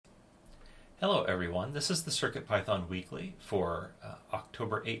Hello everyone, this is the CircuitPython Weekly for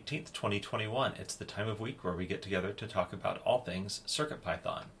October 18th, 2021. It's the time of week where we get together to talk about all things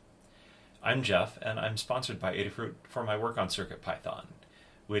CircuitPython. I'm Jeff, and I'm sponsored by Adafruit for my work on CircuitPython,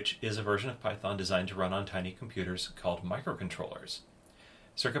 which is a version of Python designed to run on tiny computers called microcontrollers.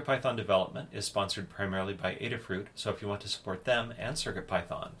 CircuitPython development is sponsored primarily by Adafruit, so if you want to support them and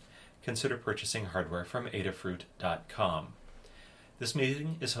CircuitPython, consider purchasing hardware from adafruit.com. This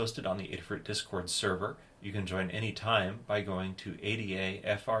meeting is hosted on the Adafruit Discord server. You can join anytime by going to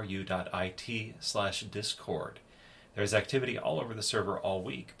adafru.it/discord. There's activity all over the server all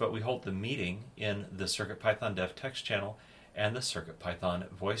week, but we hold the meeting in the CircuitPython Dev Text channel and the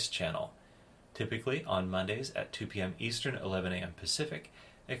CircuitPython Voice channel, typically on Mondays at 2 p.m. Eastern, 11 a.m. Pacific,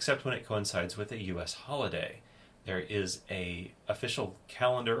 except when it coincides with a U.S. holiday. There is an official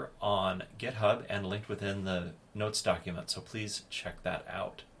calendar on GitHub and linked within the notes document, so please check that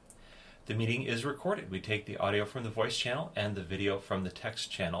out. The meeting is recorded. We take the audio from the voice channel and the video from the text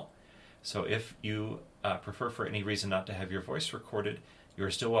channel. So if you prefer for any reason not to have your voice recorded, you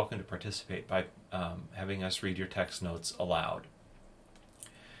are still welcome to participate by having us read your text notes aloud.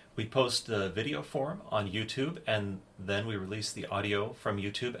 We post the video form on YouTube, and then we release the audio from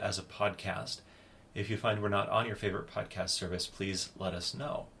YouTube as a podcast. If you find we're not on your favorite podcast service, please let us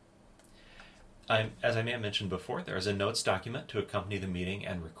know. As I may have mentioned before, there is a notes document to accompany the meeting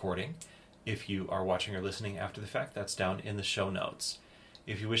and recording. If you are watching or listening after the fact, that's down in the show notes.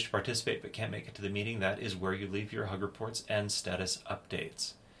 If you wish to participate but can't make it to the meeting, that is where you leave your hug reports and status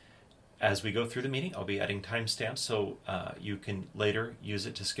updates. As we go through the meeting, I'll be adding timestamps so you can later use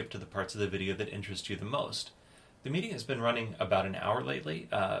it to skip to the parts of the video that interest you the most. The meeting has been running about an hour lately,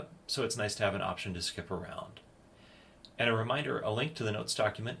 so it's nice to have an option to skip around. And a reminder, a link to the notes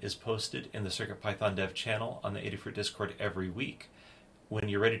document is posted in the CircuitPython Dev channel on the Adafruit Discord every week. When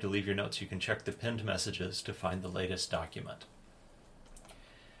you're ready to leave your notes, you can check the pinned messages to find the latest document.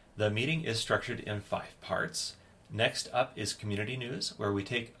 The meeting is structured in 5 parts. Next up is community news, where we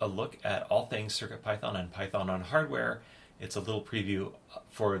take a look at all things CircuitPython and Python on hardware. It's a little preview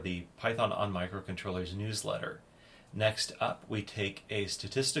for the Python on Microcontrollers newsletter. Next up, we take a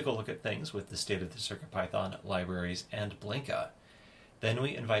statistical look at things with the state of the CircuitPython libraries and Blinka. Then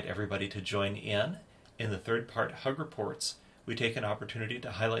we invite everybody to join in. In the third part, Hug Reports, we take an opportunity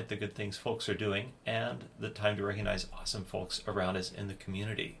to highlight the good things folks are doing and the time to recognize awesome folks around us in the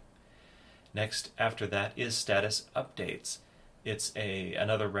community. Next, after that, is Status Updates. It's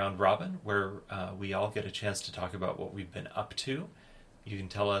another round robin where we all get a chance to talk about what we've been up to. You can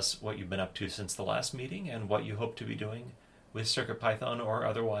tell us what you've been up to since the last meeting and what you hope to be doing with CircuitPython or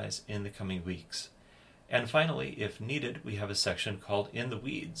otherwise in the coming weeks. And finally, if needed, we have a section called In the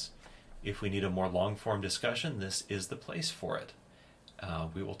Weeds. If we need a more long-form discussion, this is the place for it.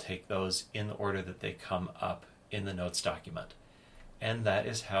 We will take those in the order that they come up in the notes document. And that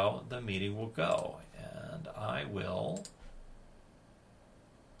is how the meeting will go. And I will,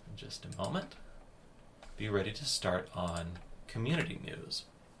 in just a moment, be ready to start on community news.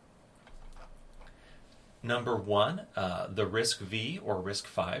 Number 1, the RISC-V or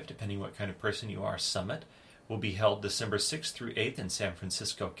RISC-V, depending what kind of person you are, summit will be held December 6th through 8th in San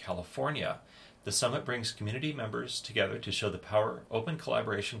Francisco, California. The summit brings community members together to show the power open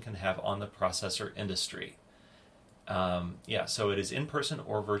collaboration can have on the processor industry. So it is in person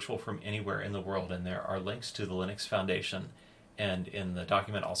or virtual from anywhere in the world, and there are links to the Linux Foundation, and in the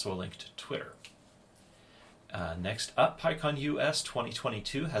document also a link to Twitter. Next up, PyCon US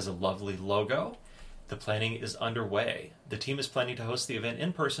 2022 has a lovely logo. The planning is underway. The team is planning to host the event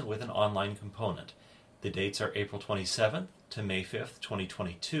in person with an online component. The dates are April 27th to May 5th,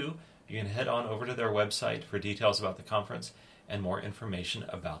 2022. You can head on over to their website for details about the conference and more information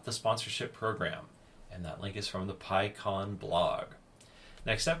about the sponsorship program. And that link is from the PyCon blog.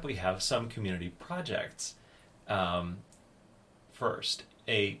 Next up, we have some community projects. First,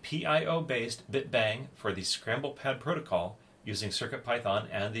 a PIO-based BitBang for the Scramble Pad protocol using CircuitPython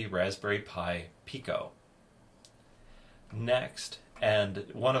and the Raspberry Pi Pico. Next, and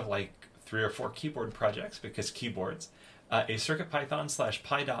one of like 3 or 4 keyboard projects, because keyboards, a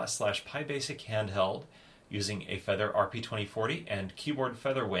CircuitPython/PyDOS/PyBasic handheld using a Feather RP2040 and keyboard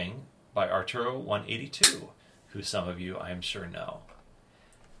Featherwing by Arturo182, who some of you I am sure know.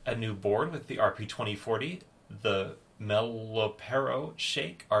 A new board with the RP2040, the Mellopero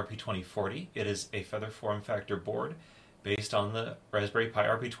Shake RP2040. It is a Feather form factor board based on the Raspberry Pi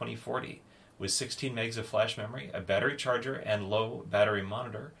RP2040 with 16 megs of flash memory, a battery charger and low battery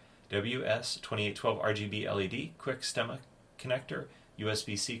monitor, WS2812 RGB LED, quick stemma connector,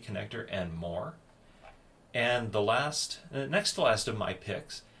 USB-C connector, and more. And the next to last of my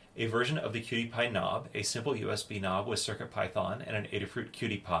picks a version of the QtPy knob, a simple USB knob with CircuitPython and an Adafruit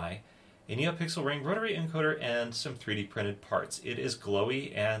QtPy, a NeoPixel ring rotary encoder, and some 3D printed parts. It is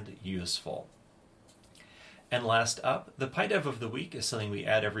glowy and useful. And last up, the PyDev of the week is something we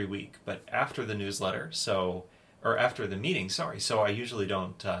add every week, but after the newsletter, or after the meeting, so I usually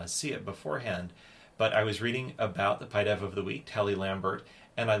don't see it beforehand. But I was reading about the PyDev of the week, Tally Lambert,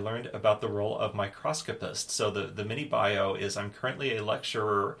 and I learned about the role of microscopist. So the mini bio is, I'm currently a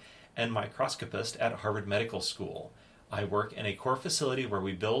lecturer and microscopist at Harvard Medical School. I work in a core facility where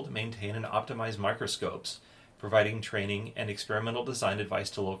we build, maintain, and optimize microscopes, providing training and experimental design advice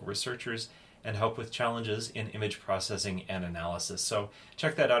to local researchers and help with challenges in image processing and analysis. So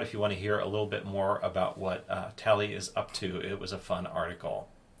check that out if you want to hear a little bit more about what Tally is up to. It was a fun article.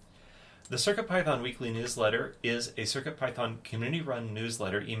 The CircuitPython Weekly Newsletter is a CircuitPython community-run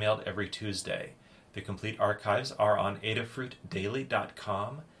newsletter emailed every Tuesday. The complete archives are on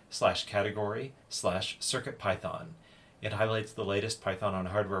adafruitdaily.com/category/CircuitPython. It highlights the latest Python on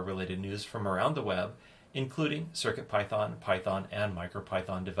hardware-related news from around the web, including CircuitPython, Python, and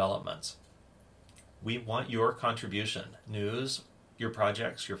MicroPython developments. We want your contribution, news, your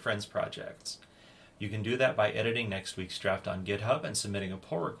projects, your friends' projects. You can do that by editing next week's draft on GitHub and submitting a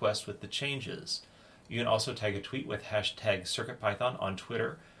pull request with the changes. You can also tag a tweet with hashtag CircuitPython on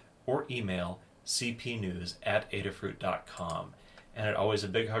Twitter or email cpnews@adafruit.com. And always a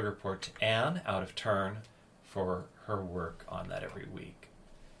big hug report to Anne, out of turn, for her work on that every week.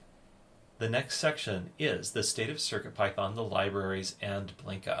 The next section is the state of CircuitPython, the libraries, and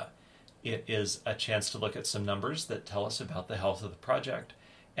Blinka. It is a chance to look at some numbers that tell us about the health of the project,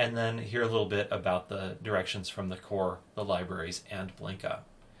 and then hear a little bit about the directions from the core, the libraries, and Blinka.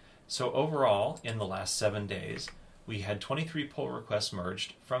 So overall, in the last 7 days, we had 23 pull requests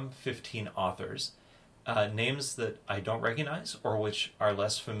merged from 15 authors. Names that I don't recognize or which are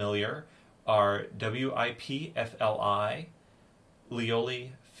less familiar are WIPFLI,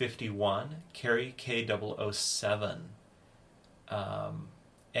 Lioli51, Carrie K007,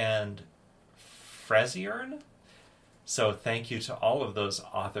 and Fraziern. So thank you to all of those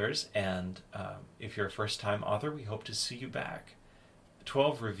authors, and if you're a first-time author, we hope to see you back.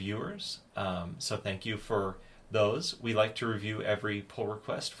 12 reviewers, so thank you for those. We like to review every pull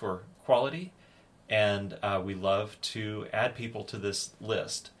request for quality, and we love to add people to this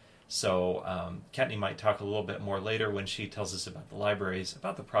list. So Kattni might talk a little bit more later when she tells us about the libraries,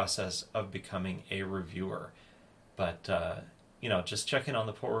 about the process of becoming a reviewer. But, just check in on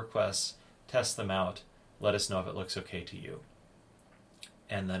the pull requests, test them out, let us know if it looks okay to you.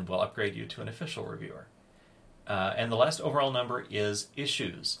 And then we'll upgrade you to an official reviewer. And the last overall number is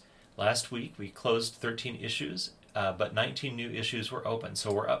issues. Last week we closed 13 issues, but 19 new issues were open.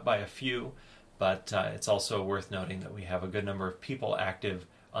 So we're up by a few, but it's also worth noting that we have a good number of people active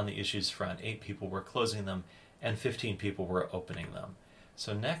on the issues front. 8 people were closing them, and 15 people were opening them.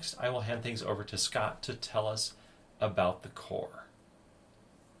 So next I will hand things over to Scott to tell us about the core.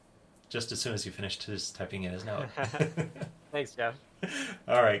 Just as soon as he finished his typing in his note. Thanks, Jeff.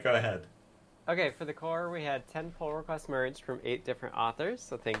 All right, go ahead. Okay, for the core, we had 10 pull requests merged from 8 different authors,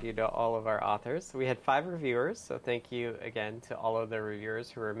 so thank you to all of our authors. We had 5 reviewers, so thank you again to all of the reviewers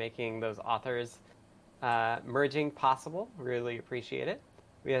who are making those authors merging possible. Really appreciate it.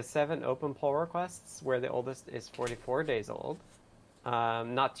 We have 7 open pull requests, where the oldest is 44 days old.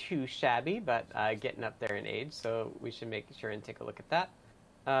 Not too shabby, but getting up there in age, so we should make sure and take a look at that.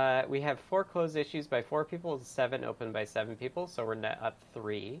 We have 4 closed issues by 4 people, 7 open by 7 people, so we're net up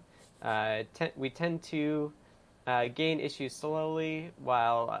 3. We tend to gain issues slowly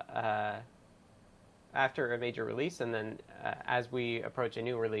while after a major release, and then as we approach a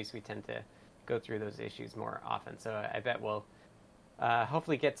new release, we tend to go through those issues more often. So I bet we'll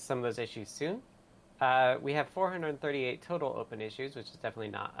hopefully get to some of those issues soon. We have 438 total open issues, which is definitely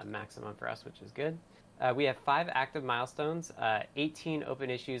not a maximum for us, which is good. We have 5 active milestones, 18 open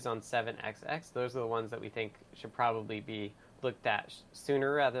issues on 7XX. Those are the ones that we think should probably be looked at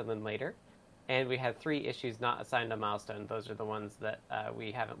sooner rather than later. And we have 3 issues not assigned a milestone. Those are the ones that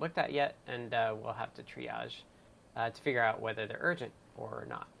we haven't looked at yet, and we'll have to triage to figure out whether they're urgent or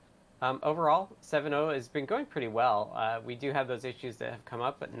not. Overall, 7.0 has been going pretty well. We do have those issues that have come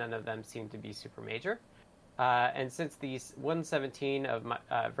up, but none of them seem to be super major. And since the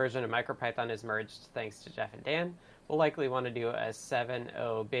 1.17 version of MicroPython is merged thanks to Jeff and Dan, we'll likely want to do a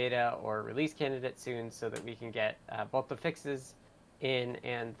 7.0 beta or release candidate soon so that we can get both the fixes in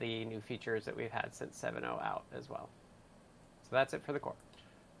and the new features that we've had since 7.0 out as well. So that's it for the core.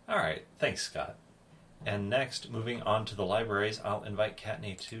 All right, thanks, Scott. And next, moving on to the libraries, I'll invite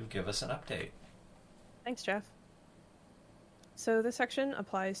Kattni to give us an update. Thanks, Jeff. So this section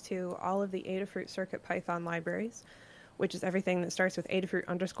applies to all of the Adafruit CircuitPython libraries, which is everything that starts with Adafruit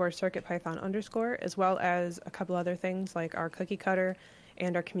 _CircuitPython_, as well as a couple other things like our cookie cutter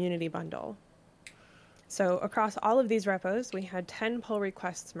and our community bundle. So across all of these repos, we had 10 pull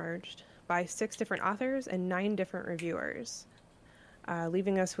requests merged by 6 different authors and 9 different reviewers,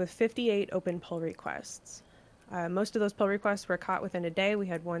 leaving us with 58 open pull requests. Most of those pull requests were caught within a day. We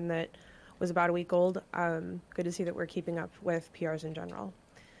had one that was about a week old. Good to see that we're keeping up with PRs in general.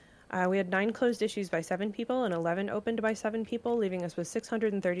 We had 9 closed issues by 7 people and 11 opened by 7 people, leaving us with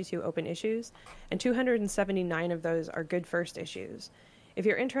 632 open issues, and 279 of those are good first issues. If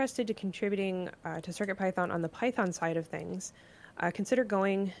you're interested in contributing to CircuitPython on the Python side of things, consider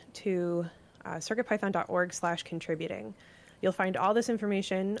going to circuitpython.org/contributing. You'll find all this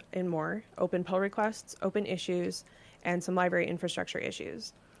information and more, open pull requests, open issues, and some library infrastructure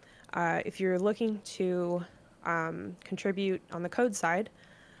issues. If you're looking to contribute on the code side,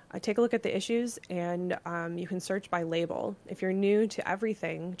 take a look at the issues, and you can search by label. If you're new to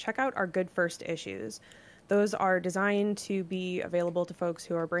everything, check out our Good First issues. Those are designed to be available to folks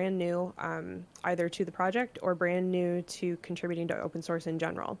who are brand new, either to the project or brand new to contributing to open source in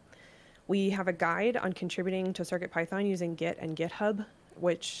general. We have a guide on contributing to CircuitPython using Git and GitHub,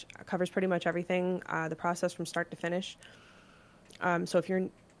 which covers pretty much everything, the process from start to finish. So if you're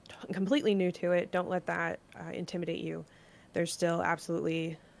completely new to it, don't let that intimidate you. There's still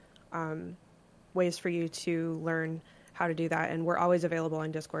absolutely ways for you to learn how to do that, and we're always available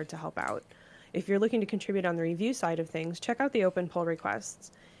on Discord to help out. If you're looking to contribute on the review side of things, check out the open pull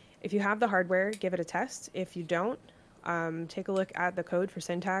requests. If you have the hardware, give it a test. If you don't, take a look at the code for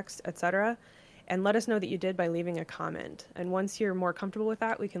syntax, etc., and let us know that you did by leaving a comment. And once you're more comfortable with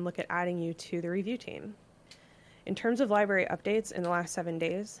that, we can look at adding you to the review team. In terms of library updates in the last 7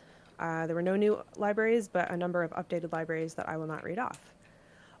 days, there were no new libraries, but a number of updated libraries that I will not read off.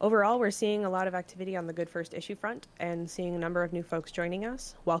 Overall, we're seeing a lot of activity on the Good First issue front and seeing a number of new folks joining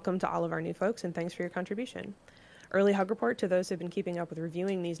us. Welcome to all of our new folks, and thanks for your contribution. Early hug report to those who've been keeping up with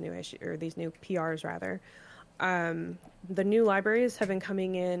reviewing these new these new PRs rather. The new libraries have been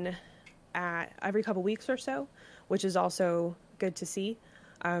coming in at every couple weeks or so, which is also good to see.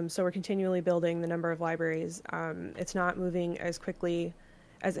 So we're continually building the number of libraries. It's not moving as quickly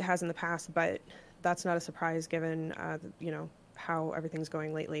as it has in the past, but that's not a surprise given how everything's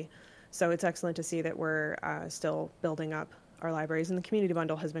going lately. So it's excellent to see that we're still building up our libraries, and the community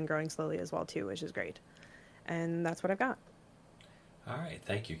bundle has been growing slowly as well too, which is great. And that's what I've got. All right,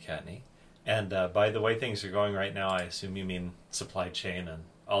 thank you, Kattni. And by the way things are going right now, I assume you mean supply chain and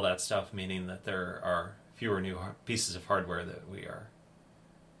all that stuff, meaning that there are fewer new pieces of hardware that we are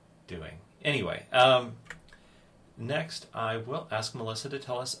doing. Anyway, next I will ask Melissa to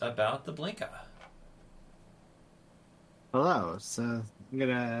tell us about the Blinka. Hello, so I'm going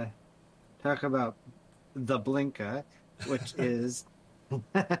to talk about the Blinka, which is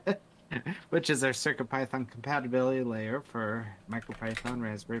our CircuitPython compatibility layer for MicroPython,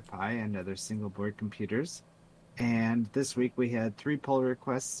 Raspberry Pi, and other single-board computers. And this week we had 3 pull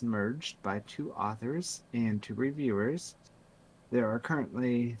requests merged by 2 authors and 2 reviewers. There are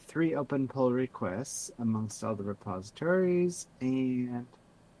currently 3 open pull requests amongst all the repositories, and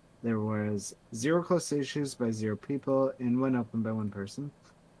there was 0 closed issues by 0 people and 1 open by 1 person,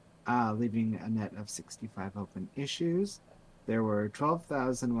 leaving a net of 65 open issues. There were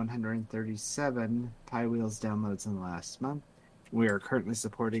 12,137 PyWheels downloads in the last month. We are currently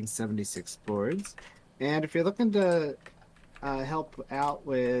supporting 76 boards. And if you're looking to help out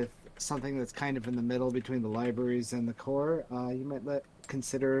with something that's kind of in the middle between the libraries and the core, you might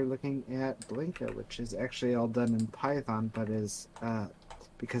consider looking at Blinka, which is actually all done in Python, but is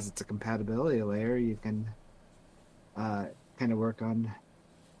because it's a compatibility layer, you can kind of work on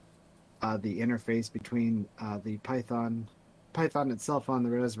the interface between the Python itself on the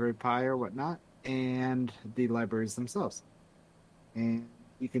Raspberry Pi or whatnot, and the libraries themselves. And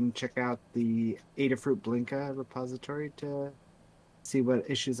you can check out the Adafruit Blinka repository to see what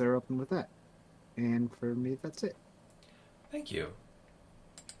issues are open with that. And for me, that's it. Thank you.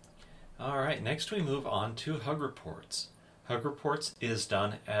 All right, next we move on to Hug Reports. Hug Reports is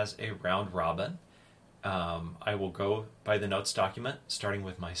done as a round robin. I will go by the notes document, starting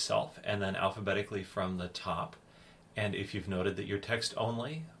with myself, and then alphabetically from the top. And if you've noted that you're text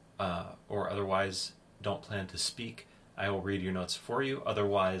only or otherwise don't plan to speak, I will read your notes for you.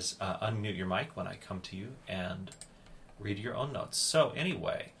 Otherwise, unmute your mic when I come to you and read your own notes. So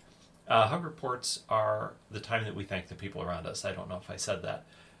anyway, Hug Reports are the time that we thank the people around us. I don't know if I said that.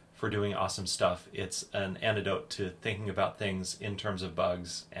 For doing awesome stuff. It's an antidote to thinking about things in terms of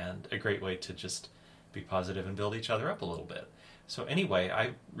bugs and a great way to just be positive and build each other up a little bit. So anyway, I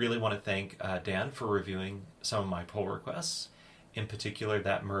really want to thank Dan for reviewing some of my pull requests. In particular,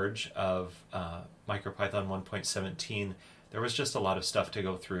 that merge of MicroPython 1.17. There was just a lot of stuff to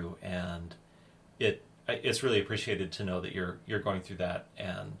go through, and it's really appreciated to know that you're going through that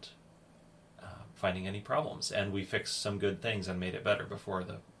and finding any problems. And we fixed some good things and made it better before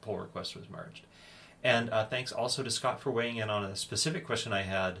the pull request was merged. And thanks also to Scott for weighing in on a specific question I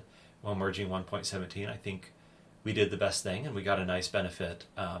had while merging 1.17. I think we did the best thing, and we got a nice benefit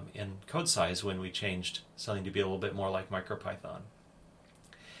in code size when we changed something to be a little bit more like MicroPython.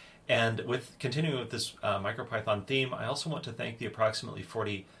 And with continuing with this MicroPython theme, I also want to thank the approximately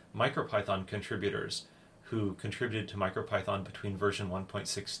 40 MicroPython contributors who contributed to MicroPython between version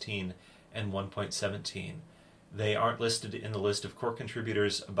 1.16 and 1.17. They aren't listed in the list of core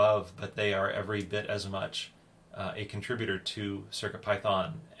contributors above, but they are every bit as much a contributor to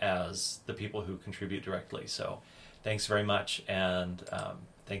CircuitPython as the people who contribute directly. So thanks very much, and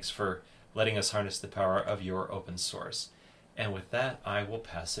thanks for letting us harness the power of your open source. And with that, I will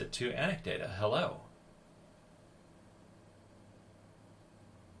pass it to Anecdata. Hello.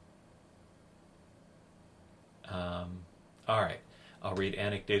 All right. I'll read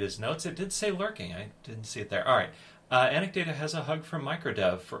Anecdata's notes. It did say lurking. I didn't see it there. All right. Anecdata has a hug from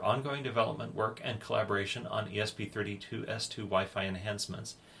Microdev for ongoing development work and collaboration on ESP32S2 Wi-Fi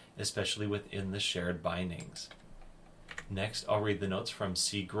enhancements, especially within the shared bindings. Next, I'll read the notes from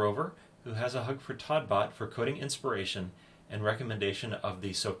C. Grover, who has a hug for Toddbot for coding inspiration and recommendation of the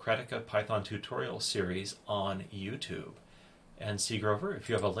Socratica Python tutorial series on YouTube. And C. Grover, if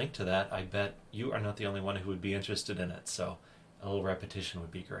you have a link to that, I bet you are not the only one who would be interested in it, so a little repetition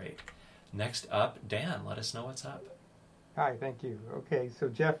would be great. Next up, Dan, let us know what's up. Hi, thank you. Okay, so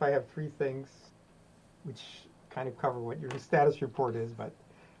Jeff, I have 3 things which kind of cover what your status report is, but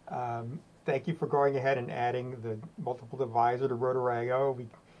thank you for going ahead and adding the multiple divisor to Rotarago. We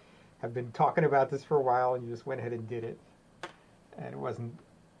have been talking about this for a while, and you just went ahead and did it. And it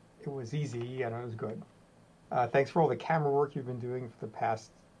was easy, and it was good. Thanks for all the camera work you've been doing for the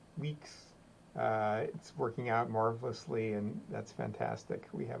past weeks. It's working out marvelously, and that's fantastic.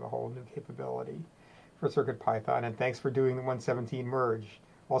 We have a whole new capability for CircuitPython, and thanks for doing the 1.17 merge.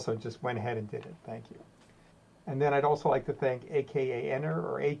 Also, just went ahead and did it. Thank you. And then I'd also like to thank AKANer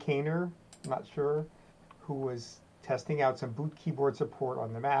or AKaner, I'm not sure, who was testing out some boot keyboard support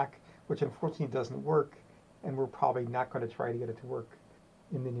on the Mac, which unfortunately doesn't work, and we're probably not going to try to get it to work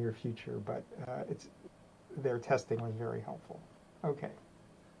in the near future, but their testing was very helpful. Okay.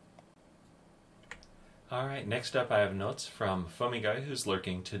 All right, next up I have notes from Foamy Guy, who's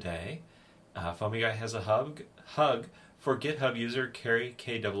lurking today. Foamy Guy has a hug for GitHub user Carrie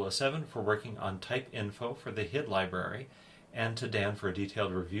K007 for working on type info for the HID library, and to Dan for a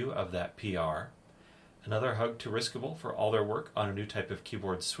detailed review of that PR. Another hug to Riskable for all their work on a new type of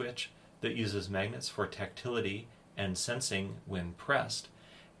keyboard switch that uses magnets for tactility and sensing when pressed,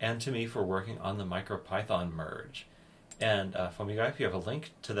 and to me for working on the MicroPython merge. And Foamy Guy, if you have a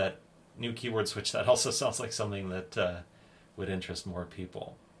link to that new keyboard switch, that also sounds like something that would interest more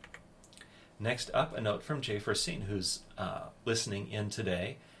people. Next up, a note from Jay Forseen, who's listening in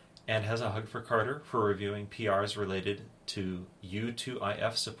today and has a hug for Carter for reviewing PRs related to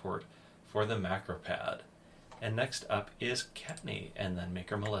U2IF support for the MacroPad. And next up is Kattni, and then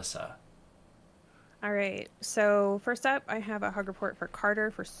Maker Melissa. All right, so first up, I have a hug report for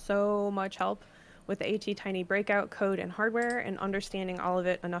Carter for so much help with the AT-Tiny breakout code and hardware and understanding all of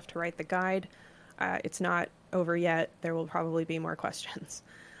it enough to write the guide. It's not over yet. There will probably be more questions.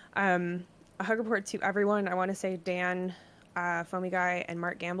 A hug report to everyone. I want to say Dan, Foamy Guy, and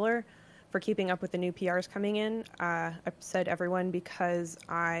Mark Gambler for keeping up with the new PRs coming in. I've said everyone because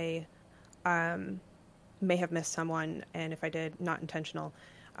I may have missed someone, and if I did, not intentional.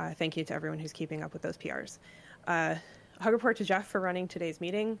 Thank you to everyone who's keeping up with those PRs. Hug report to Jeff for running today's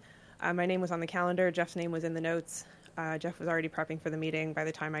meeting. My name was on the calendar. Jeff's name was in the notes. Jeff was already prepping for the meeting by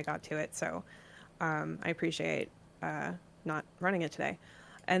the time I got to it, so I appreciate not running it today.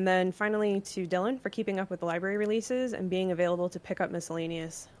 And then finally to Dylan for keeping up with the library releases and being available to pick up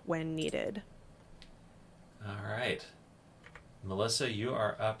miscellaneous when needed. All right. Melissa, you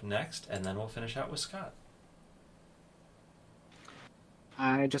are up next, and then we'll finish out with Scott.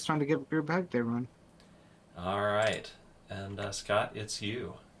 I just wanted to give a group hug to everyone. All right. And Scott, it's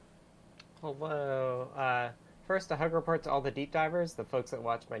you. Hello. First, a hug report to all the deep divers, the folks that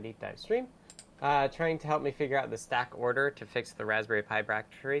watch my deep dive stream. Trying to help me figure out the stack order to fix the Raspberry Pi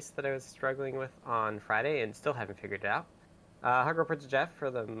backtrace that I was struggling with on Friday and still haven't figured it out. Hug report to Jeff for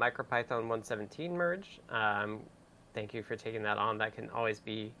the MicroPython 1.17 merge. Thank you for taking that on. That can always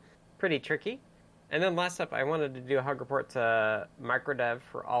be pretty tricky. And then last up, I wanted to do a hug report to Microdev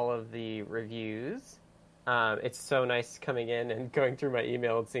for all of the reviews. It's so nice coming in and going through my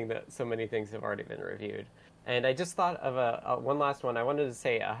email and seeing that so many things have already been reviewed. And I just thought of one last one. I wanted to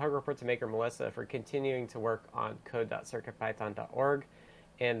say a hug report to Maker Melissa for continuing to work on code.circuitpython.org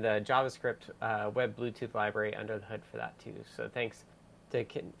and the JavaScript web Bluetooth library under the hood for that too. So thanks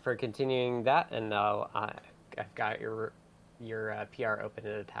for continuing that, and I've got your PR open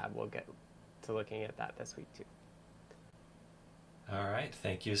in a tab. We'll get to looking at that this week too. All right,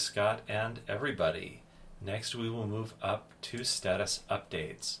 thank you, Scott, and everybody. Next, we will move up to status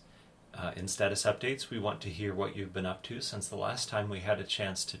updates. In status updates, we want to hear what you've been up to since the last time we had a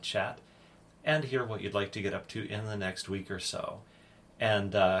chance to chat, and hear what you'd like to get up to in the next week or so.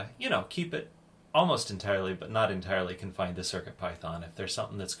 And, keep it almost entirely, but not entirely confined to CircuitPython. If there's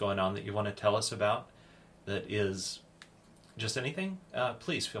something that's going on that you want to tell us about that is just anything,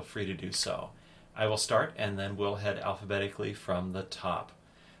 please feel free to do so. I will start, and then we'll head alphabetically from the top.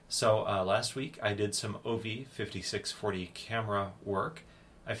 So last week I did some OV5640 camera work.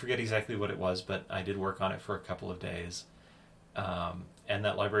 I forget exactly what it was, but I did work on it for a couple of days. And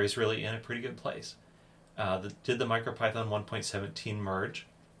that library is really in a pretty good place. Did the MicroPython 1.17 merge.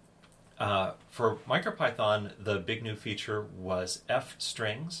 For MicroPython, the big new feature was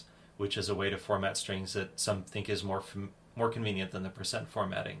fstrings, which is a way to format strings that some think is more convenient than the %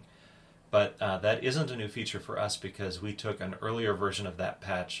 formatting. But that isn't a new feature for us because we took an earlier version of that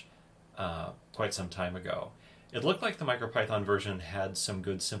patch quite some time ago. It looked like the MicroPython version had some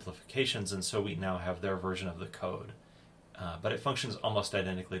good simplifications, and so we now have their version of the code. But it functions almost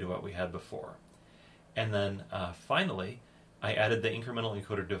identically to what we had before. And then finally, I added the incremental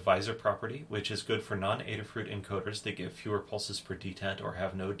encoder divisor property, which is good for non-Adafruit encoders that give fewer pulses per detent or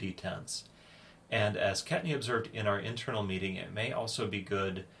have no detents. And as Kattni observed in our internal meeting, it may also be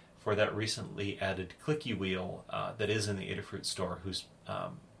good for that recently added clicky wheel that is in the Adafruit store, whose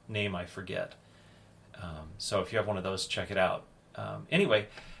name I forget. So if you have one of those, check it out. Anyway,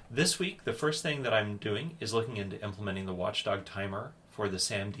 this week, the first thing that I'm doing is looking into implementing the watchdog timer for the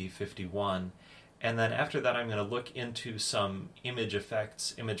SAMD51. And then after that, I'm going to look into some image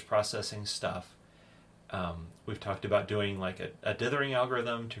effects, image processing stuff. We've talked about doing like a dithering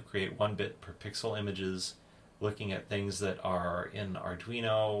algorithm to create 1 bit per pixel images, looking at things that are in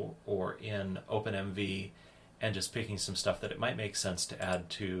Arduino or in OpenMV, and just picking some stuff that it might make sense to add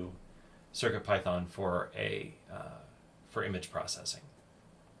to CircuitPython for image processing.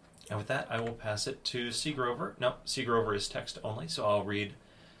 And with that, I will pass it to Seagrover. No, Seagrover is text only, so I'll read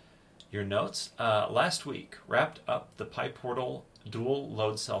your notes. Last week, wrapped up the PyPortal dual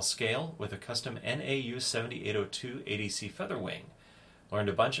load cell scale with a custom NAU7802 ADC Featherwing. Learned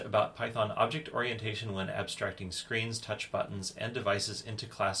a bunch about Python object orientation when abstracting screens, touch buttons, and devices into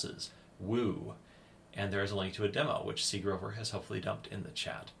classes. Woo! And there is a link to a demo, which Seagrover has hopefully dumped in the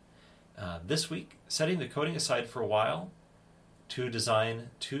chat. This week, setting the coding aside for a while to design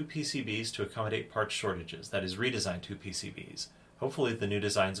 2 PCBs to accommodate part shortages. That is, redesign 2 PCBs. Hopefully the new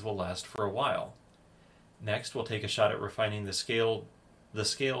designs will last for a while. Next, we'll take a shot at refining the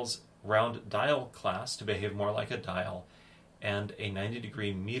scale's round dial class to behave more like a dial, and a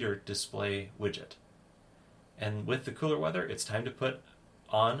 90-degree meter display widget. And with the cooler weather, it's time to put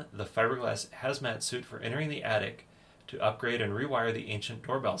on the fiberglass hazmat suit for entering the attic to upgrade and rewire the ancient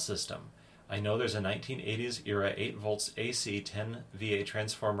doorbell system. I know there's a 1980s era 8 volts AC 10 VA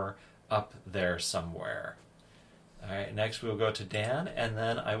transformer up there somewhere. All right, next we'll go to Dan, and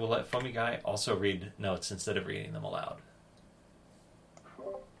then I will let Foamy Guy also read notes instead of reading them aloud.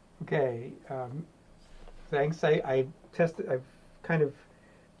 Okay, thanks. I've kind of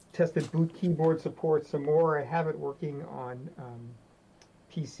tested boot keyboard support some more. I have it working on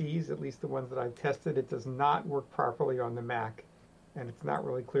PCs, at least the ones that I've tested. It does not work properly on the Mac, and it's not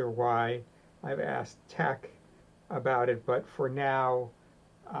really clear why. I've asked tech about it, but for now,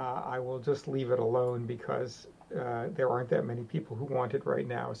 I will just leave it alone because there aren't that many people who want it right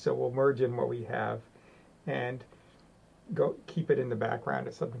now. So we'll merge in what we have and go keep it in the background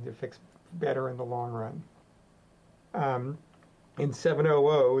as something to fix better in the long run. In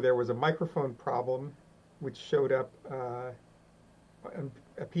 7.0.0, there was a microphone problem which showed up, a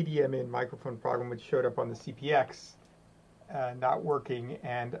PDM-in microphone problem which showed up on the CPX not working,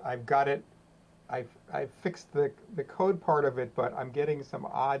 and I've got it. I've fixed the code part of it, but I'm getting some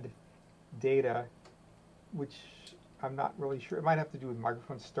odd data, which I'm not really sure. It might have to do with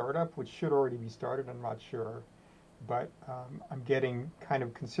microphone startup, which should already be started. I'm not sure. But I'm getting kind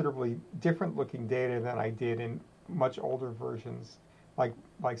of considerably different looking data than I did in much older versions, like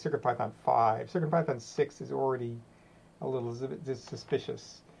CircuitPython 5. CircuitPython 6 is already a little bit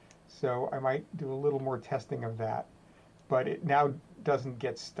suspicious. So I might do a little more testing of that. But it now doesn't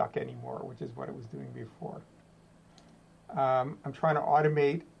get stuck anymore, which is what it was doing before. I'm trying to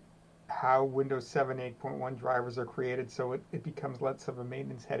automate how Windows 7 8.1 drivers are created so it becomes less of a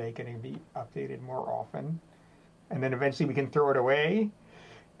maintenance headache and can be updated more often. And then eventually we can throw it away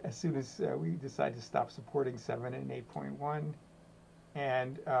as soon as we decide to stop supporting 7 and 8.1.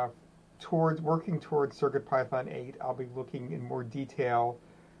 And working towards CircuitPython 8, I'll be looking in more detail,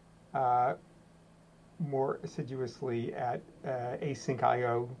 more assiduously at async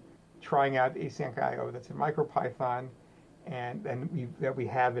I/O, trying out async I/O that's in MicroPython, and that we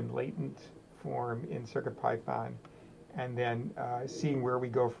have in latent form in CircuitPython, and then seeing where we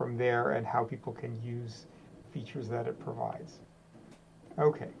go from there and how people can use features that it provides.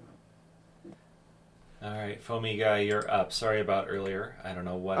 Okay. All right, Foamy Guy, you're up. Sorry about earlier. I don't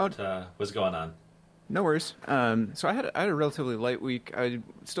know what was going on. No worries. So I had a relatively light week. I'm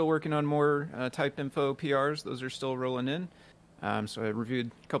still working on more typed info PRs. Those are still rolling in. So I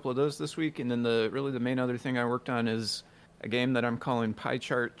reviewed a couple of those this week, and then the main other thing I worked on is a game that I'm calling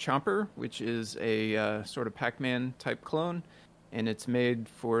PyChart Chomper, which is a sort of Pac-Man type clone, and it's made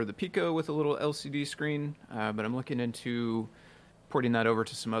for the Pico with a little LCD screen. But I'm looking into porting that over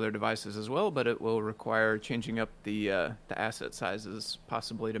to some other devices as well, but it will require changing up the asset sizes,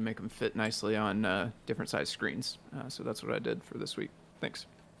 possibly to make them fit nicely on different size screens. So that's what I did for this week. Thanks.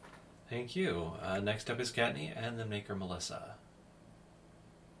 Thank you. Next up is Kattni, and then Maker Melissa.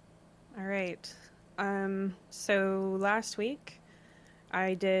 All right. So last week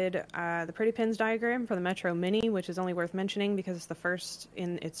I did the Pretty Pins diagram for the Metro Mini, which is only worth mentioning because it's the first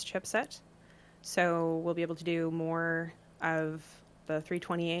in its chipset. So we'll be able to do more of the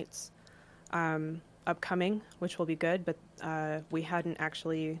 328s upcoming, which will be good, but we hadn't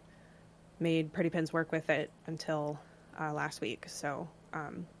actually made Pretty Pins work with it until last week, so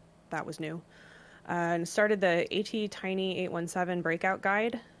that was new. And started the ATtiny 817 breakout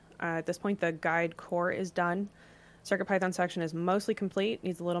guide. At this point, the guide core is done. CircuitPython section is mostly complete,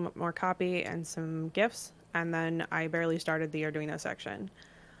 needs a little bit more copy and some GIFs, and then I barely started the Arduino section.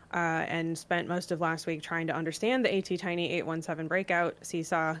 And spent most of last week trying to understand the ATtiny 817 breakout,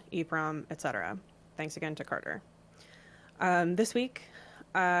 Seesaw, EEPROM, etc. Thanks again to Carter. This week,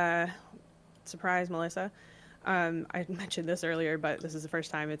 surprise, Melissa, I mentioned this earlier, but this is the first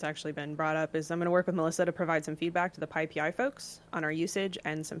time it's actually been brought up, is I'm going to work with Melissa to provide some feedback to the PyPI folks on our usage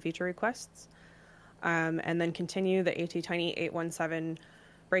and some feature requests. And then continue the ATtiny 817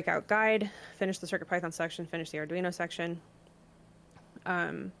 breakout guide, finish the CircuitPython section, finish the Arduino section.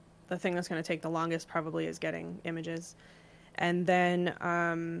 The thing that's going to take the longest probably is getting images. And then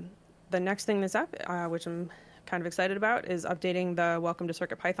the next thing that's up, which I'm kind of excited about, is updating the Welcome to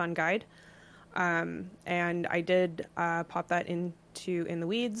CircuitPython guide. And I did pop that in the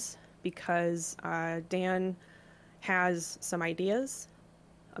weeds because Dan has some ideas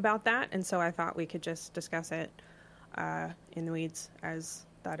about that, and so I thought we could just discuss it in the weeds, as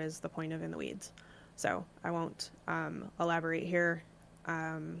that is the point of In the Weeds. So I won't elaborate here.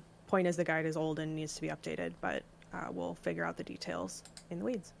 Point is the guide is old and needs to be updated, but we'll figure out the details in the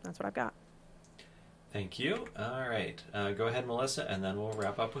weeds. That's what I've got. Thank you. All right. Go ahead, Melissa, and then we'll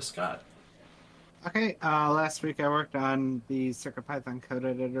wrap up with Scott. Okay, last week I worked on the CircuitPython code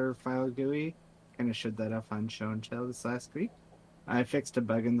editor file GUI. Kind of showed that off on Show and Tell this last week. I fixed a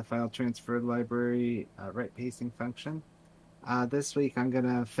bug in the file transfer library right pacing function. This week I'm going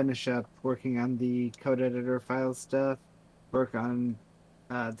to finish up working on the code editor file stuff, work on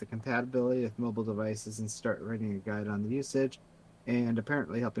the compatibility with mobile devices, and start writing a guide on the usage, and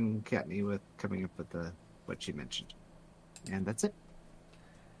apparently helping Kattni with coming up with what she mentioned. And that's it.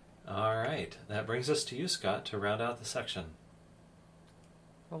 All right. That brings us to you, Scott, to round out the section.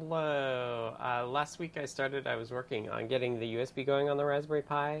 Hello. Last week I was working on getting the USB going on the Raspberry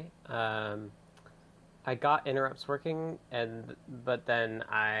Pi. I got interrupts working, but then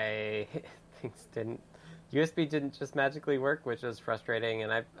USB didn't just magically work, which was frustrating,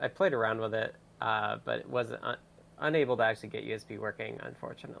 and I played around with it, but it wasn't unable to actually get USB working,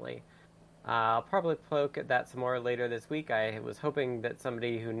 unfortunately. I'll probably poke at that some more later this week. I was hoping that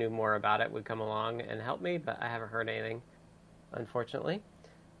somebody who knew more about it would come along and help me, but I haven't heard anything, unfortunately.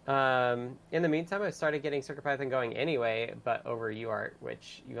 In the meantime, I started getting CircuitPython going anyway, but over UART,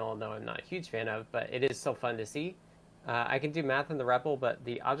 which you all know I'm not a huge fan of, but it is still fun to see. I can do math in the REPL, but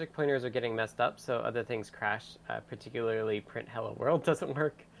the object pointers are getting messed up, so other things crash, particularly print hello world doesn't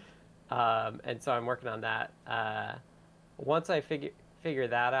work. And so I'm working on that. Once I figure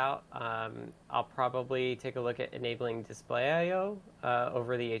that out, I'll probably take a look at enabling display I/O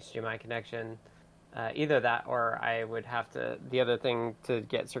over the HDMI connection. Either that, or I would have to. The other thing to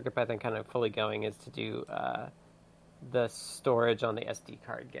get CircuitPython kind of fully going is to do the storage on the SD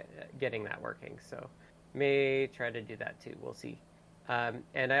card, getting that working. So may try to do that too. We'll see.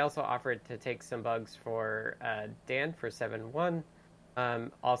 And I also offered to take some bugs for Dan for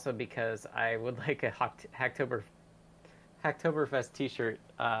 7.1, also because I would like a Hacktoberfest t-shirt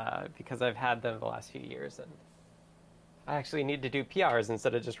because I've had them the last few years, and I actually need to do PRs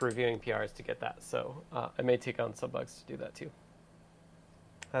instead of just reviewing PRs to get that. So I may take on some bugs to do that too.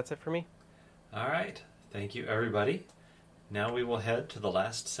 That's it for me. All right. Thank you, everybody. Now we will head to the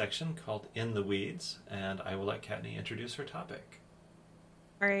last section called In the Weeds, and I will let Kattni introduce her topic.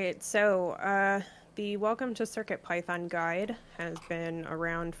 All right, so the Welcome to CircuitPython guide has been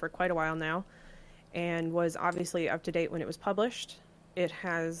around for quite a while now and was obviously up to date when it was published. It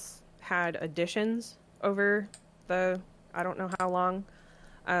has had additions over the, I don't know how long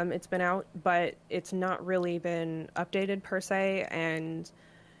it's been out, but it's not really been updated per se, and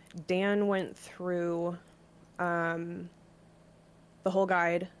Dan went through the whole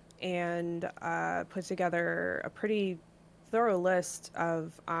guide and put together a pretty thorough list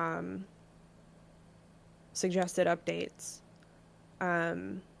of suggested updates.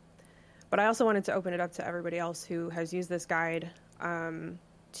 But I also wanted to open it up to everybody else who has used this guide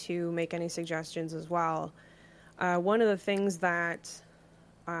to make any suggestions as well. One of the things that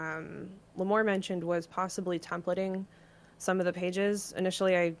Limor mentioned was possibly templating some of the pages.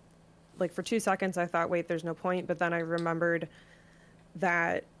 Initially, for 2 seconds, I thought, wait, there's no point. But then I remembered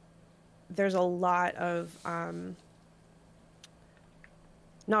that there's a lot of,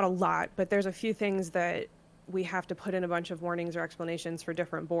 not a lot, but there's a few things that we have to put in a bunch of warnings or explanations for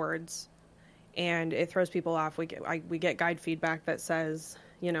different boards, and it throws people off. We get guide feedback that says,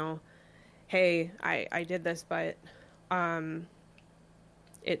 hey, I did this, but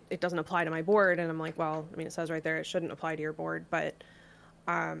it doesn't apply to my board. And I'm like, well, it says right there it shouldn't apply to your board, but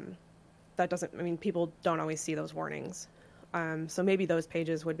that doesn't, people don't always see those warnings. So maybe those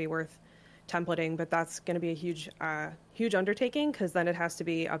pages would be worth templating, but that's going to be a huge undertaking, because then it has to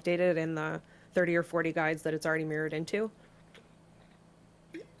be updated in the 30 or 40 guides that it's already mirrored into,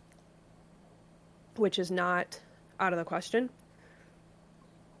 which is not out of the question.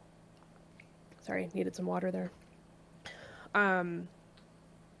 Sorry, needed some water there.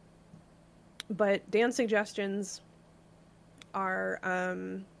 But Dan's suggestions are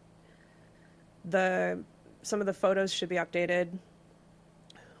some of the photos should be updated.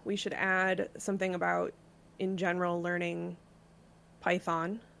 We should add something about, in general, learning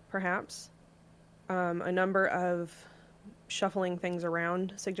Python, perhaps. A number of shuffling things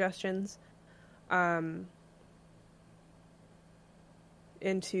around suggestions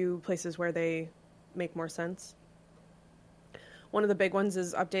into places where they make more sense. One of the big ones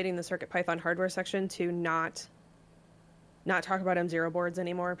is updating the CircuitPython hardware section to not talk about M0 boards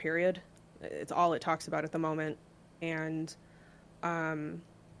anymore, period. It's all it talks about at the moment. And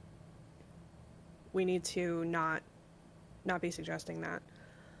we need to not be suggesting that.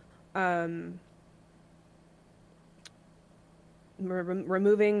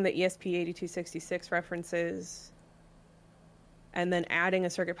 Removing the ESP8266 references, and then adding a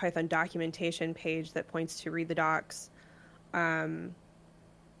CircuitPython documentation page that points to read the docs and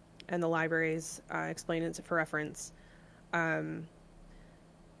the libraries explain it for reference. Because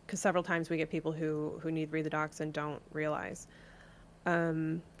several times we get people who need read the docs and don't realize.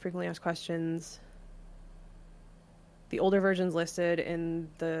 Frequently asked questions. The older versions listed in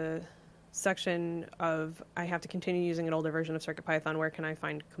the section of I have to continue using an older version of CircuitPython, where can I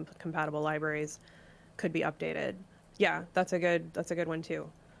find compatible libraries, could be updated. Yeah, that's a good one too.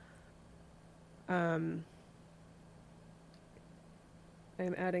 I'm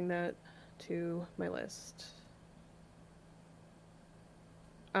adding that to my list.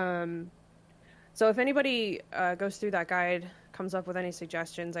 So if anybody goes through that guide, comes up with any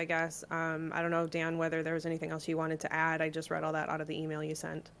suggestions, I guess. I don't know, Dan, whether there was anything else you wanted to add. I just read all that out of the email you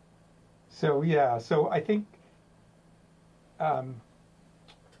sent. So I think the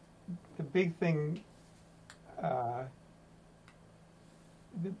big thing, the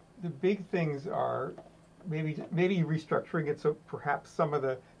big things are maybe restructuring it so perhaps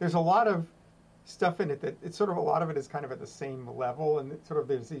there's a lot of stuff in it that it's sort of a lot of it is kind of at the same level, and it's sort of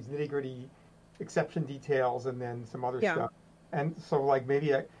there's these nitty-gritty exception details and then some other stuff. And so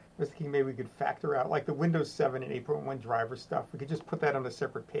maybe I was thinking maybe we could factor out the Windows 7 and 8.1 driver stuff. We could just put that on a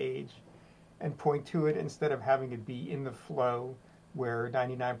separate page and point to it instead of having it be in the flow where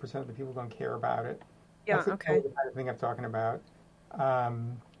 99% of the people don't care about it. Yeah, that's the kind of thing I'm talking about.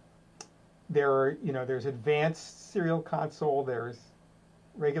 There's advanced serial console. There's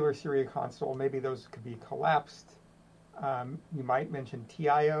regular Syria console, maybe those could be collapsed. You might mention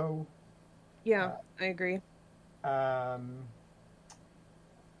TIO. Yeah, I agree.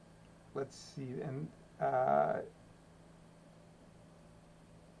 Let's see, and I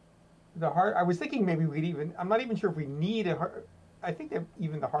was thinking maybe I'm not even sure if we need I think that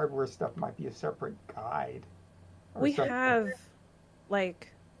even the hardware stuff might be a separate guide. We have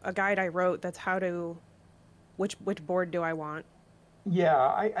like a guide I wrote that's which board do I want? Yeah,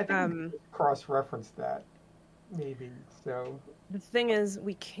 I think we could cross-reference that maybe. So the thing is,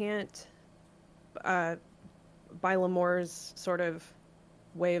 we can't, by Lamore's sort of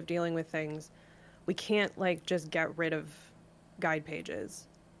way of dealing with things, we can't like just get rid of guide pages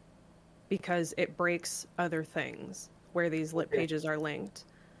because it breaks other things where these lit pages are linked.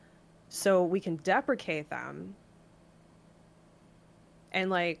 So we can deprecate them. And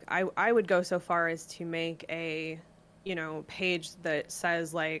like, I would go so far as to make a, page that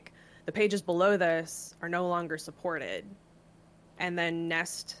says like, the pages below this are no longer supported, and then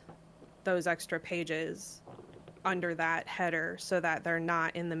nest those extra pages under that header so that they're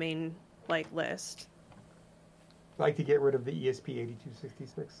not in the main list. Like to get rid of the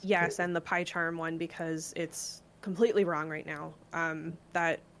ESP8266? Yes, and the PyCharm one because it's completely wrong right now.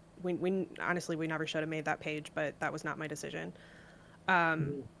 That we honestly, we never should have made that page, but that was not my decision.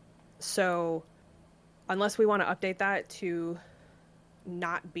 So unless we want to update that to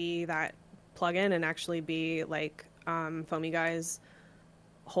not be that plugin and actually be like Foamy Guy's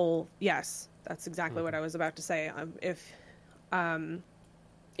whole, yes, that's exactly what I was about to say. If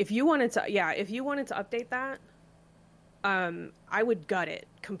you wanted to update that, I would gut it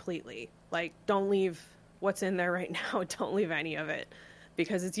completely. Like, don't leave what's in there right now. Don't leave any of it,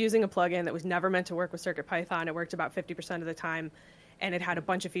 because it's using a plugin that was never meant to work with CircuitPython. It worked about 50% of the time, and it had a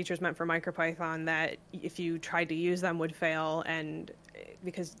bunch of features meant for MicroPython that if you tried to use them would fail. And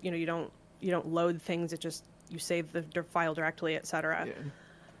because you don't load things, you save the file directly, etc.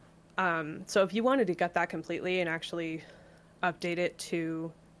 Yeah. So if you wanted to gut that completely and actually update it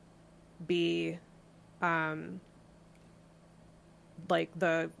to be like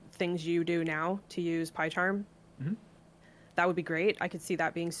the things you do now to use PyCharm, that would be great. I could see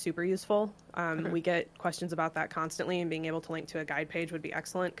that being super useful. Okay. We get questions about that constantly, and being able to link to a guide page would be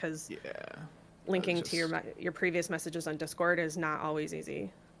excellent, because linking to your previous messages on Discord is not always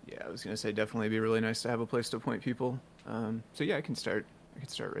easy. Yeah, I was going to say definitely be really nice to have a place to point people. So yeah, I can start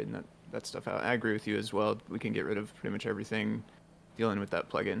writing that stuff out. I agree with you as well. We can get rid of pretty much everything dealing with that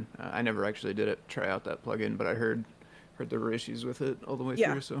plugin. I never actually did try out that plugin, but I heard there were issues with it all the way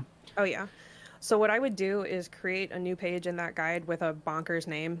through. So. Oh yeah. So what I would do is create a new page in that guide with a bonkers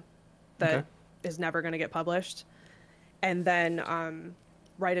name that is never going to get published, and then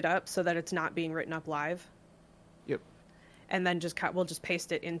write it up so that it's not being written up live. Yep. And then we'll just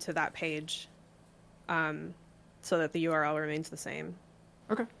paste it into that page, so that the URL remains the same.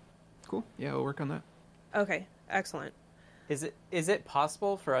 Okay. Cool. Yeah, we'll work on that. Okay. Excellent. Is it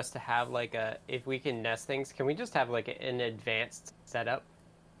possible for us to have if we can nest things, can we just have an advanced setup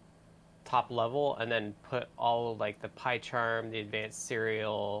top level, and then put all the PyCharm, the advanced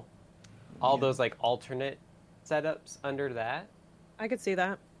serial, all those alternate setups under that? I could see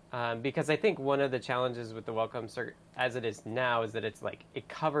that. Because I think one of the challenges with the Welcome Circuit as it is now is that it's it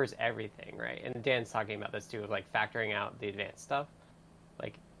covers everything, right? And Dan's talking about this too, of factoring out the advanced stuff.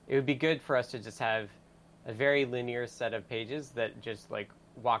 It would be good for us to just have a very linear set of pages that just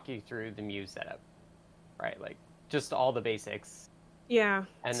walk you through the Muse setup, right? Just all the basics. Yeah.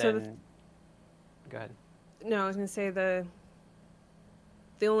 And so then go ahead. No, I was going to say the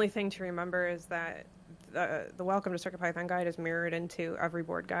only thing to remember is that the Welcome to CircuitPython guide is mirrored into every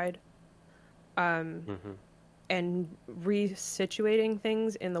board guide. And resituating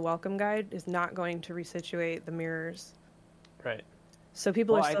things in the Welcome guide is not going to resituate the mirrors. Right. So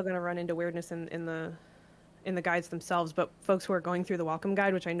people are still going to run into weirdness in the guides themselves, but folks who are going through the Welcome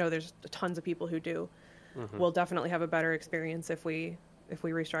guide, which I know there's tons of people who do, will definitely have a better experience if we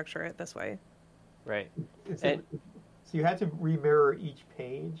restructure it this way. Right. So you had to remirror each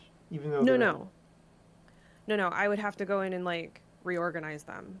page, even though No. I would have to go in and reorganize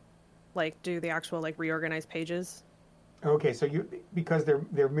them, do the actual reorganized pages. Okay, so because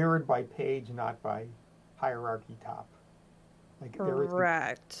they're mirrored by page, not by hierarchy top.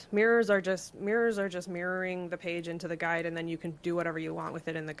 Correct. Mirrors are just mirroring the page into the guide, and then you can do whatever you want with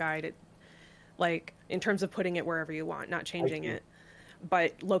it in the guide. In terms of putting it wherever you want, not changing it.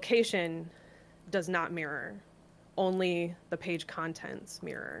 But location does not mirror. Only the page contents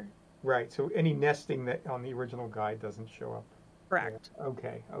mirror. Right. So any nesting that on the original guide doesn't show up. Correct.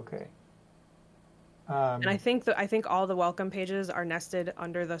 Okay. And I think all the welcome pages are nested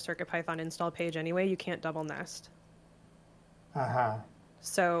under the CircuitPython install page anyway. You can't double nest. Uh-huh.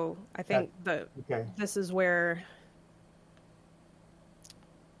 So I think Okay. this is where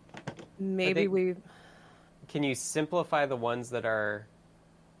maybe Can you simplify the ones that are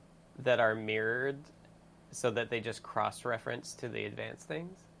mirrored so that they just cross-reference to the advanced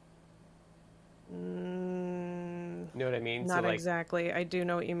things? You know what I mean? not So, like, exactly. I do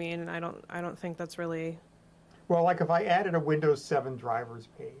know what you mean. I don't think that's really. Well, like if I added a Windows 7 drivers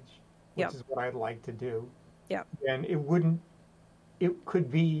page, which Yep. is what I'd like to do, Yep. then it could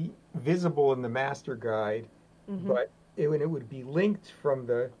be visible in the master guide, but it would be linked from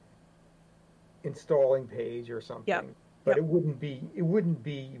the installing page or something. Yep. But Yep. it wouldn't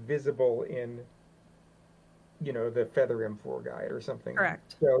be visible in, the Feather M4 guide or something.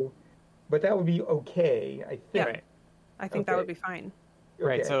 Correct. So, but that would be okay, I think. Yeah. Right. I think that Okay. would be fine.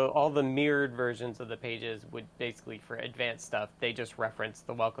 Right, Okay. so all the mirrored versions of the pages would basically, for advanced stuff, they just reference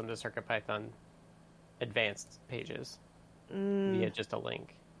the Welcome to CircuitPython advanced pages via just a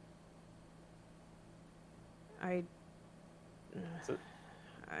link. I So,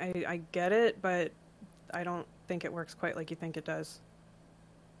 I get it, but I don't think it works quite like you think it does.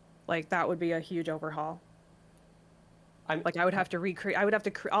 Like that would be a huge overhaul. Like I would have to recreate. I would have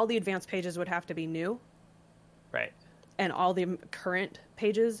to. All the advanced pages would have to be new, right. and all the current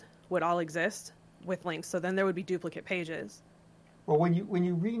pages would all exist with links. So then there would be duplicate pages. Well, when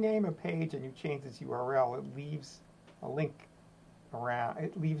you rename a page and you change its URL, it leaves a link around.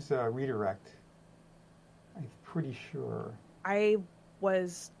 It leaves a redirect. I'm pretty sure. I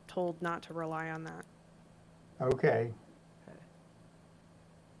was told not to rely on that. Okay.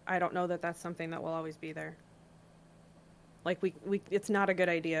 I don't know that that's something that will always be there. Like we it's not a good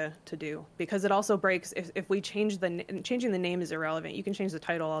idea to do because it also breaks if we change changing the name is irrelevant. You can change the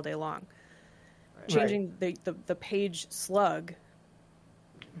title all day long. Right. Changing the page slug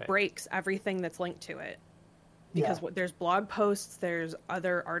Right. breaks everything that's linked to it. Because Yeah. there's blog posts, there's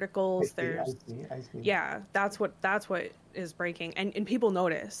other articles, I see. yeah, that's what is breaking and people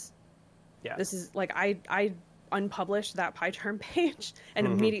notice. Yeah. This is like I unpublished that PyCharm page and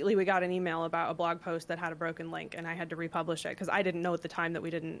immediately we got an email about a blog post that had a broken link and I had to republish it because I didn't know at the time that we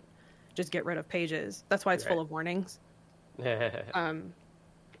didn't just get rid of pages. That's why it's full Right. of warnings.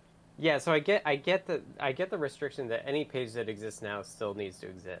 Yeah, so I get the restriction that any page that exists now still needs to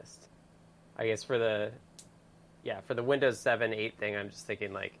exist. I guess for the Windows 7, 8 thing, I'm just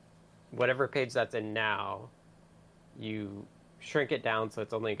thinking like whatever page that's in now, you shrink it down so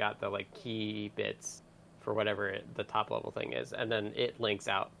it's only got the like key bits for whatever the top level thing is, and then it links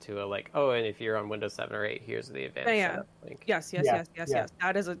out to a like, oh, and if you're on Windows 7 or 8, here's the advanced setup link. Yes. Yeah.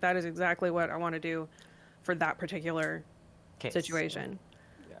 That is exactly what I want to do for that particular Case. situation.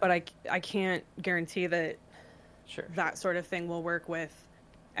 Yeah. But I can't guarantee that Sure. that sort of thing will work with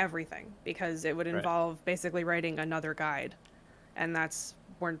everything because it would Right. involve basically writing another guide, and that's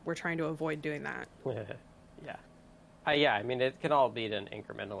we're trying to avoid doing that. Yeah. Yeah, I mean, it can all be done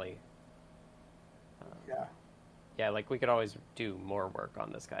incrementally. Yeah. Yeah, like we could always do more work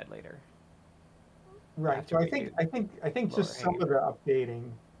on this guide later. Right. After So I we think do just some lower of the updating.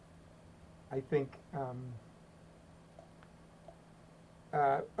 I think.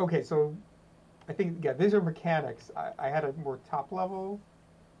 Okay, so I think these are mechanics. I had a more top level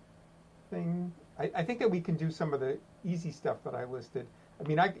thing. I think that we can do some of the easy stuff that I listed. I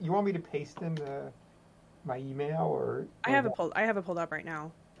mean, you want me to paste in my email or I have it pulled up right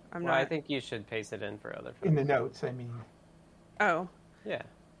now. Well, I think you should paste it in for other folks. in the notes. I mean, Oh, Yeah.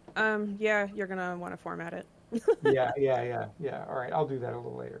 yeah, you're gonna want to format it. yeah. All right, I'll do that a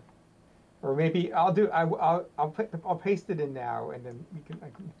little later, or maybe I'll paste it in now, and then I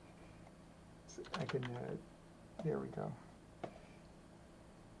can. There we go.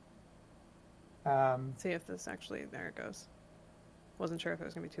 See if this actually there it goes. Wasn't sure if it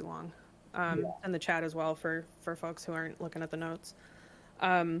was gonna be too long. Yeah. And the chat as well for folks who aren't looking at the notes.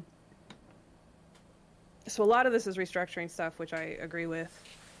 So a lot of this is restructuring stuff, which I agree with.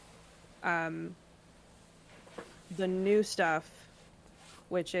 The new stuff,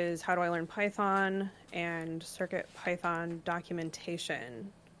 which is how do I learn Python and CircuitPython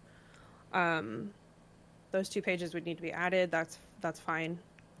documentation. Those two pages would need to be added. That's fine.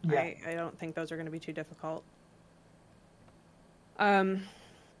 Yeah. I don't think those are going to be too difficult. And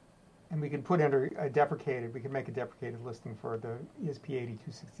we can put under a deprecated. We can make a deprecated listing for the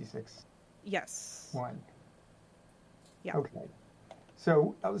ESP8266 Yes. one. Yeah. Okay.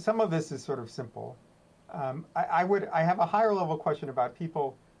 So some of this is sort of simple. I have a higher level question about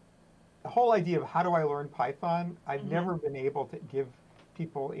people. The whole idea of how do I learn Python? I've never been able to give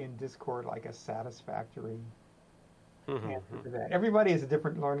people in Discord like a satisfactory Mhm. answer to that. Everybody has a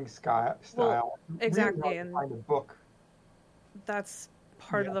different learning style. Well, exactly, Really hard to and find a book. that's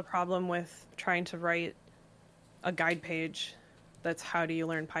part of Yeah. the problem with trying to write a guide page that's how do you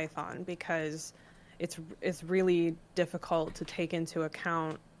learn Python, because it's really difficult to take into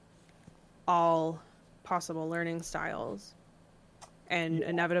account all possible learning styles, and Yeah.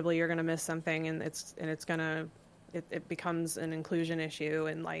 inevitably you're going to miss something, and it's going to it becomes an inclusion issue,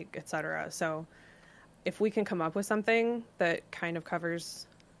 and like etc. So if we can come up with something that kind of covers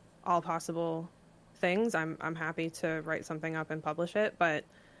all possible things, I'm happy to write something up and publish it, but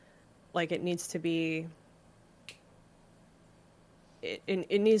like it needs to be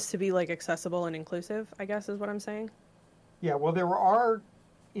it needs to be like accessible and inclusive, I guess is what I'm saying. Yeah, well, there are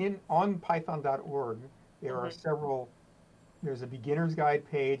on python.org, there are several. There's a beginner's guide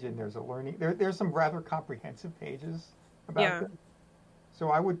page, and there's a learning. There's some rather comprehensive pages about Yeah. this. So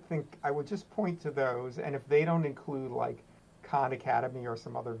I would just point to those, and if they don't include like Khan Academy or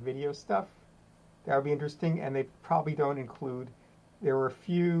some other video stuff, that would be interesting. And they probably don't include. There were a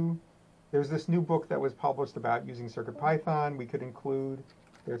few. There's this new book that was published about using CircuitPython. We could include.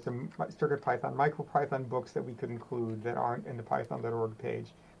 There's some CircuitPython, MicroPython books that we could include that aren't in the Python.org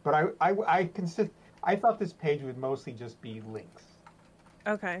page. But I thought this page would mostly just be links,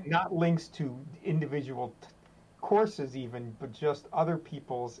 Okay. not links to individual courses even, but just other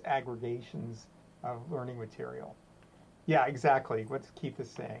people's aggregations of learning material. Yeah, exactly. What Keith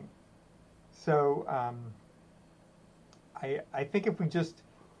is saying. So I think if we just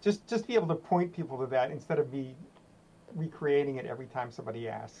be able to point people to that instead of me recreating it every time somebody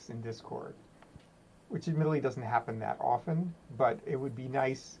asks in Discord, which admittedly doesn't happen that often, but it would be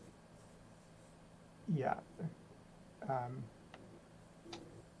nice. Yeah.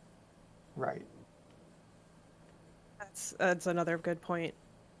 Right. That's another good point.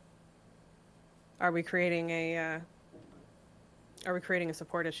 Are we creating a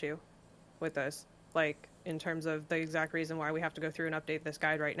support issue with this? Like, in terms of the exact reason why we have to go through and update this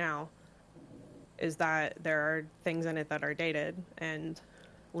guide right now is that there are things in it that are dated, and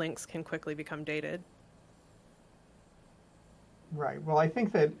links can quickly become dated. Right. Well, I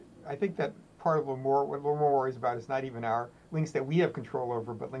think that part of what we're more worried about is not even our links that we have control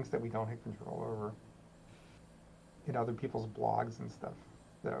over, but links that we don't have control over in other people's blogs and stuff.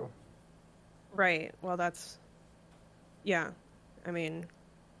 So. Right. Well, that's, yeah. I mean.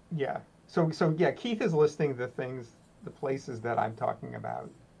 Yeah. So yeah, Keith is listing the places that I'm talking about.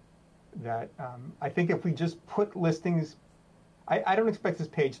 That I think if we just put listings, I don't expect this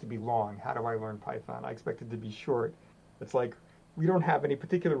page to be long. How do I learn Python? I expect it to be short. It's like, we don't have any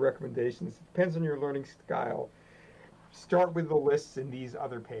particular recommendations. It depends on your learning style. Start with the lists in these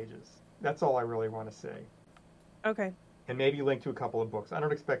other pages. That's all I really want to say. Okay. And maybe link to a couple of books. I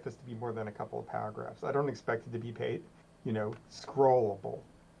don't expect this to be more than a couple of paragraphs. I don't expect it to be paid, scrollable.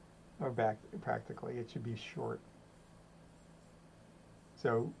 Or practically, it should be short.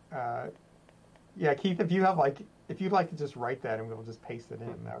 So, yeah, Keith, if you'd like to just write that and we'll just paste it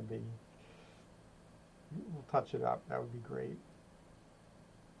in, we'll touch it up. That would be great.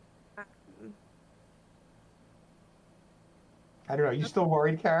 I don't know. You still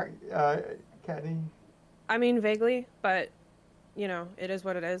worried, Kathy? I mean, vaguely, but, it is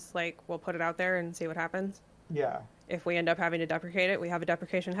what it is. Like, we'll put it out there and see what happens. Yeah. If we end up having to deprecate it, we have a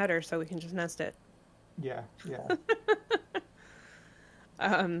deprecation header, so we can just nest it. Yeah, yeah.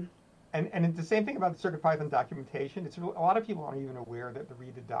 Um, and it's the same thing about the CircuitPython documentation. A lot of people aren't even aware that the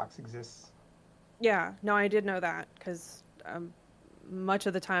read the docs exists. Yeah, no, I did know that, because much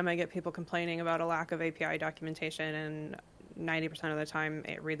of the time I get people complaining about a lack of API documentation, and 90% of the time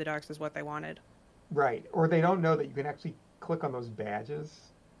read the docs is what they wanted. Right, or they don't know that you can actually click on those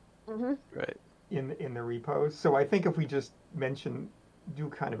badges. Mm-hmm. Right. In the repos. So I think if we just do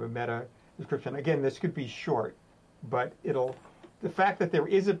kind of a meta description, again, this could be short, but the fact that there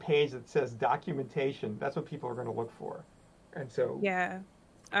is a page that says documentation, that's what people are going to look for. And so. Yeah.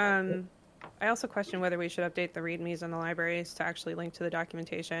 I also question whether we should update the READMEs in the libraries to actually link to the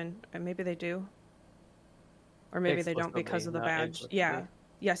documentation. And maybe they do. Or maybe they don't because of the badge. Yeah.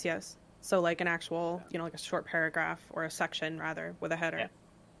 Yes. So like an actual, like a short paragraph or a section rather with a header. Yeah.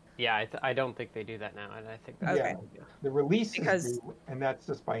 Yeah, I don't think they do that now, and I think that's Okay. The releases Because- do, and that's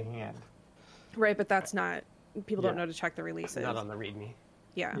just by hand. Right, but that's not, people don't Yeah. know to check the releases. not on the README.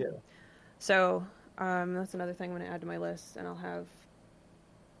 Yeah. Yeah. So that's another thing I'm going to add to my list, and I'll have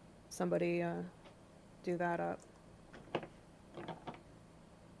somebody do that up.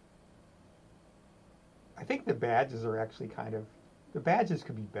 I think the badges are actually the badges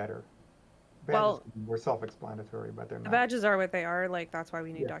could be better. Well, were self-explanatory, but they're the not. badges are what they are. Like, that's why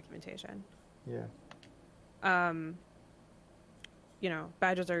we need Yeah. documentation. Yeah. You know,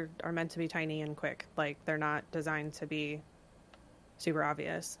 badges are meant to be tiny and quick. Like, they're not designed to be super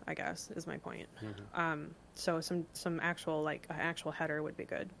obvious, I guess, is my point. So some actual, like, an actual header would be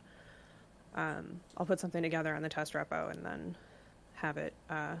good. I'll put something together on the test repo and then have it,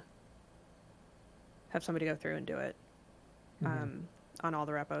 have somebody go through and do it on all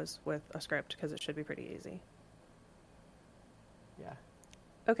the repos with a script, because it should be pretty easy. Yeah.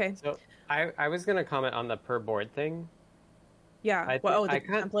 Okay. So I was going to comment on the per board thing. Yeah. I Well, think-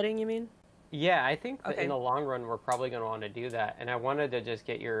 the templating, you mean? Yeah, I think that Okay. in the long run, we're probably going to want to do that. And I wanted to just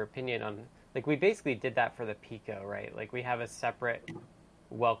get your opinion on, like, we basically did that for the Pico, right? Like, we have a separate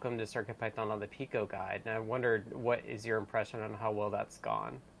welcome to CircuitPython on the Pico guide. And I wondered, what is your impression on how well that's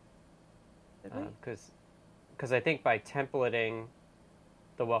gone? Did we? Because I think by templating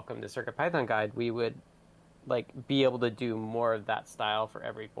the welcome to CircuitPython guide, we would, like, be able to do more of that style for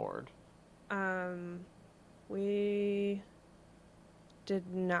every board. We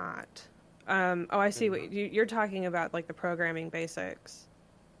did not. Oh, I see what you're talking about, like the programming basics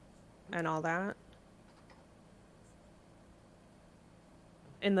and all that.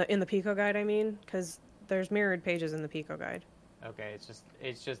 In the Pico guide, I mean, because there's mirrored pages in the Pico guide. Okay,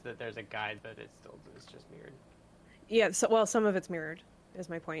 it's just that there's a guide, but it's just mirrored. Yeah, so, well, some of it's mirrored, is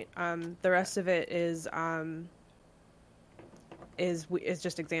my point. The rest of it is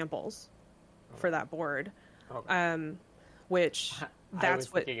just examples for that board, Okay. which I that's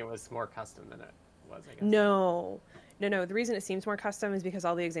was what. thinking it was more custom than it was, I guess. No. The reason it seems more custom is because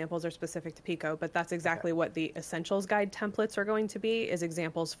all the examples are specific to Pico, but that's exactly what the Essentials Guide templates are going to be, is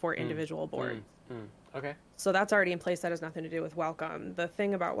examples for individual boards. Okay. So that's already in place. That has nothing to do with Welcome. The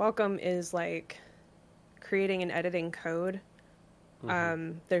thing about Welcome is, like, creating and editing code.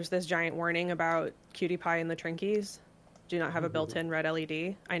 There's this giant warning about Cutie Pie and the Trinkies do not have a built-in red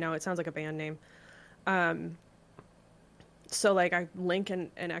LED. I know, it sounds like a band name. So, like, I link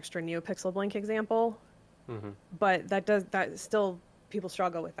an extra NeoPixel Blink example, but that still, people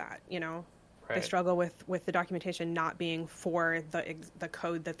struggle with that, you know? Right. They struggle with the documentation not being for the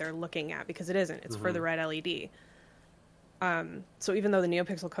code that they're looking at, because it isn't. It's for the red LED. So even though the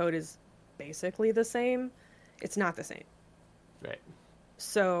NeoPixel code is basically the same, it's not the same. Right.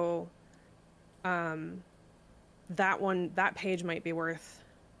 So that page might be worth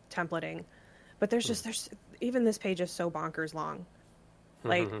templating, but there's even this page is so bonkers long.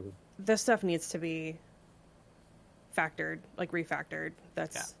 Like, this stuff needs to be refactored.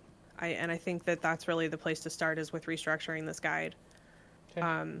 That's I think that's really the place to start, is with restructuring this guide.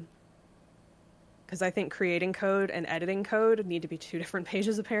 Okay. Because I think creating code and editing code need to be two different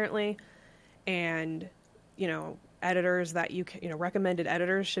pages, apparently. And, you know, editors that recommended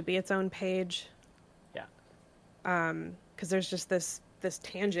editors should be its own page. Yeah. Because there's just this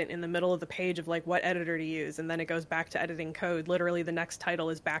tangent in the middle of the page of, like, what editor to use, and then it goes back to editing code. Literally, the next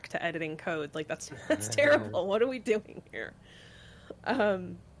title is back to editing code. Like, that's terrible. What are we doing here?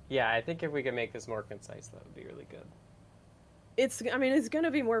 Yeah, I think if we could make this more concise, that would be really good. It's going to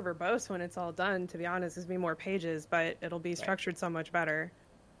be more verbose when it's all done, to be honest. It's going to be more pages, but it'll be structured so much better.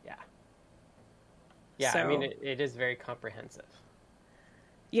 Yeah. Yeah, So, I mean, it is very comprehensive.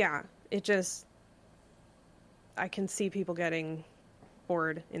 Yeah, I can see people getting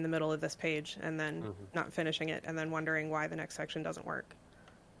bored in the middle of this page and then not finishing it, and then wondering why the next section doesn't work.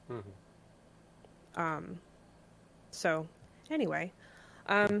 So, anyway.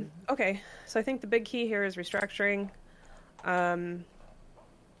 Okay, so I think the big key here is restructuring, adding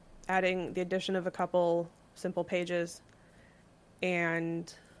the addition of a couple simple pages,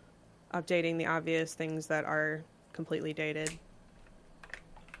 and updating the obvious things that are completely dated.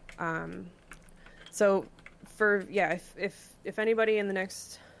 So if anybody in the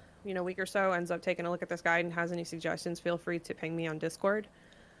next week or so ends up taking a look at this guide and has any suggestions, feel free to ping me on Discord.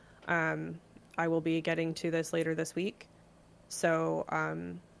 I will be getting to this later this week, so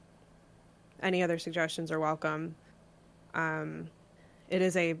any other suggestions are welcome. It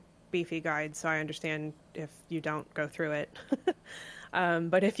is a beefy guide, so I understand if you don't go through it.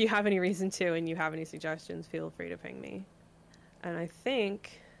 But if you have any reason to and you have any suggestions, feel free to ping me. And I think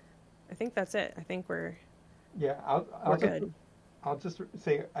that's it. I think we're good. I'll just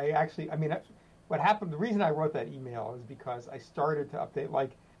say, what happened, the reason I wrote that email is because I started to update,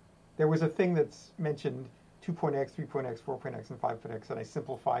 like, there was a thing that's mentioned 2.x, 3.x, 4.x, and 5.x, and I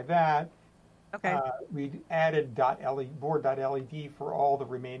simplified that. Okay. We added board.led for all the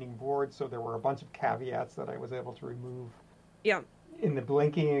remaining boards, so there were a bunch of caveats that I was able to remove. Yeah. In the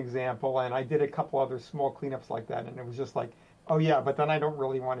blinking example, and I did a couple other small cleanups like that, and it was just like, Oh yeah, but then I don't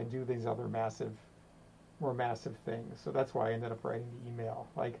really want to do these other more massive things. So that's why I ended up writing the email.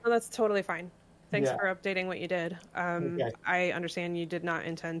 Like, Well, that's totally fine. Thanks Yeah. for updating what you did. Okay. I understand you did not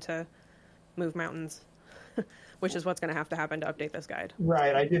intend to move mountains, which is what's going to happen to update this guide.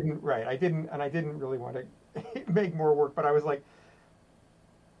 Right, I didn't, and I didn't really want to make more work, but I was like,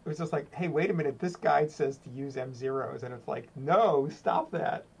 it was just like, hey, wait a minute, this guide says to use M0s, and it's like, no, stop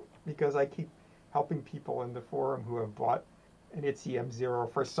that, because I keep helping people in the forum who have bought an ITZY M0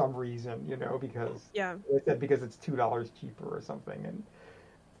 for some reason, because Yeah. they said because it's $2 cheaper or something, and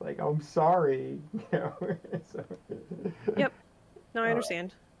it's like, I'm sorry, So, Yep. No, I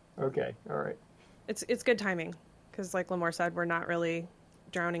understand. okay, all right. It's good timing because, like Lamore said, we're not really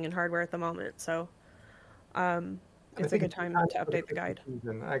drowning in hardware at the moment, so it's a good time to update the guide.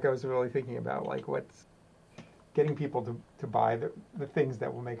 Like I was really thinking about like what's getting people to buy the things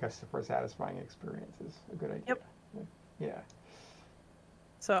that will make us for a satisfying experience is a good idea. Yep. Yeah.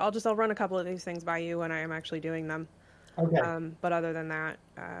 So I'll run a couple of these things by you when I am actually doing them. Okay. But other than that,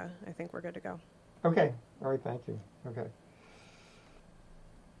 I think we're good to go. Okay. All right. Thank you. Okay.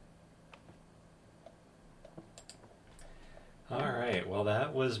 All right. Well,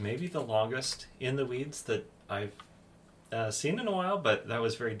 that was maybe the longest in the weeds that I've seen in a while, but that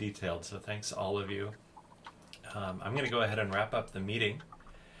was very detailed. So thanks all of you. I'm going to go ahead and wrap up the meeting.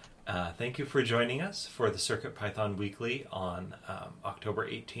 Thank you for joining us for the CircuitPython Weekly on October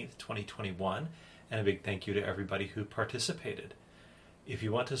 18th, 2021. And a big thank you to everybody who participated. If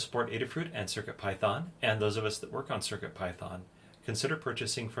you want to support Adafruit and CircuitPython, and those of us that work on CircuitPython, consider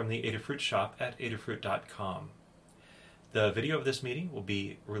purchasing from the Adafruit shop at adafruit.com. The video of this meeting will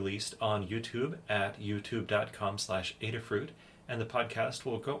be released on YouTube at youtube.com/Adafruit, and the podcast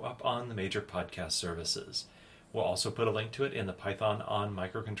will go up on the major podcast services. We'll also put a link to it in the Python on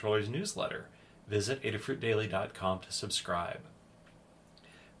Microcontrollers newsletter. Visit adafruitdaily.com to subscribe.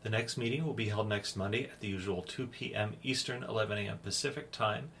 The next meeting will be held next Monday at the usual 2 p.m. Eastern, 11 a.m. Pacific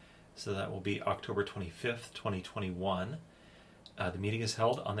time, so that will be October 25th, 2021. The meeting is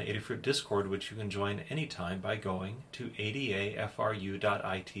held on the Adafruit Discord, which you can join anytime by going to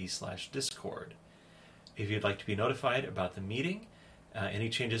adafru.it/discord. If you'd like to be notified about the meeting, any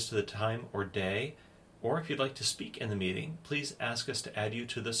changes to the time or day, or if you'd like to speak in the meeting, please ask us to add you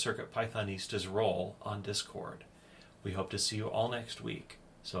to the CircuitPythonistas role on Discord. We hope to see you all next week.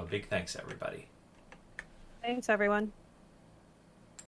 So a big thanks, everybody. Thanks, everyone.